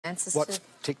dances What's to?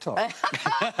 TikTok?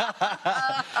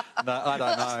 No, I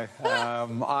don't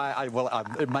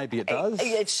know. Maybe it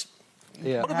does.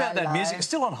 Yeah. What about that music? It's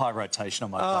still on high rotation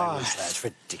on my playlist. That's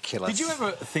ridiculous. Did you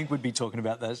ever think we'd be talking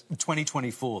about that?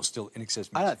 2024 still INXS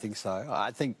music? I don't think so.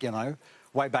 I think,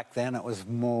 way back then it was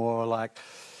more like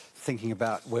thinking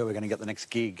about where we're going to get the next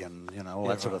gig and, all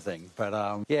that sort of thing.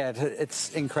 But,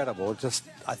 it's incredible.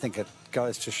 I think it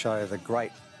goes to show the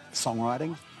great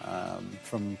songwriting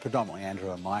from predominantly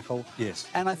Andrew and Michael. Yes.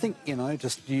 And I think,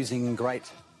 just using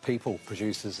great people,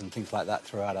 producers and things like that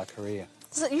throughout our career.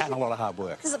 And a lot of hard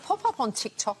work. Does it pop up on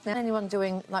TikTok now? Anyone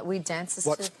doing, like, weird dances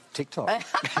What's to... TikTok? No,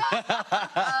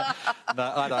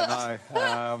 I don't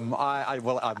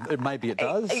know. Maybe it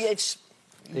does.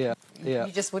 Yeah.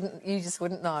 You just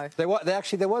wouldn't know. There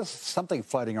was something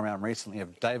floating around recently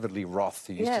of David Lee Roth,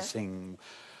 who used to sing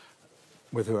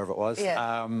with whoever it was,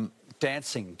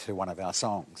 dancing to one of our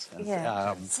songs. So you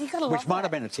gotta love which might that.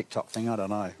 have been a TikTok thing, I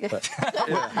don't know. But,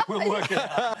 We'll work it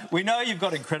out. We know you've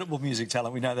got incredible music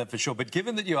talent, we know that for sure. But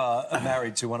given that you are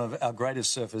married to one of our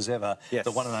greatest surfers ever,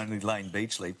 the one and only Layne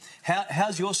Beachley,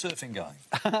 how's your surfing going?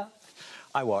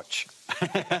 I watch.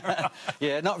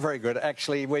 Yeah, not very good.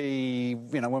 Actually,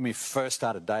 when we first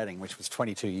started dating, which was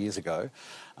 22 years ago,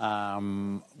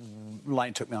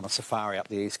 Layne took me on a safari up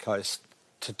the East Coast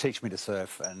to teach me to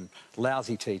surf, and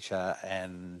lousy teacher,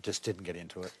 and just didn't get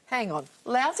into it. Hang on.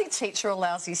 Lousy teacher or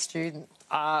lousy student?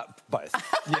 Both.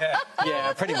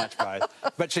 Yeah, pretty much both.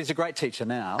 But she's a great teacher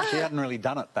now. She hadn't really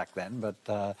done it back then,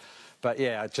 but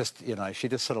yeah, she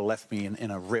just sort of left me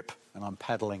in a rip, and I'm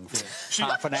paddling for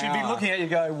half an hour. She'd be looking at you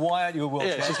going, why aren't you a world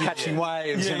champion? She's catching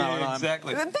waves,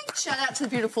 exactly. A big shout out to the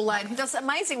beautiful Layne, who does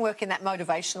amazing work in that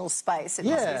motivational space, it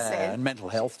must be said. And mental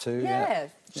health too. Yeah.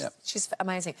 Yep. She's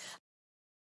amazing.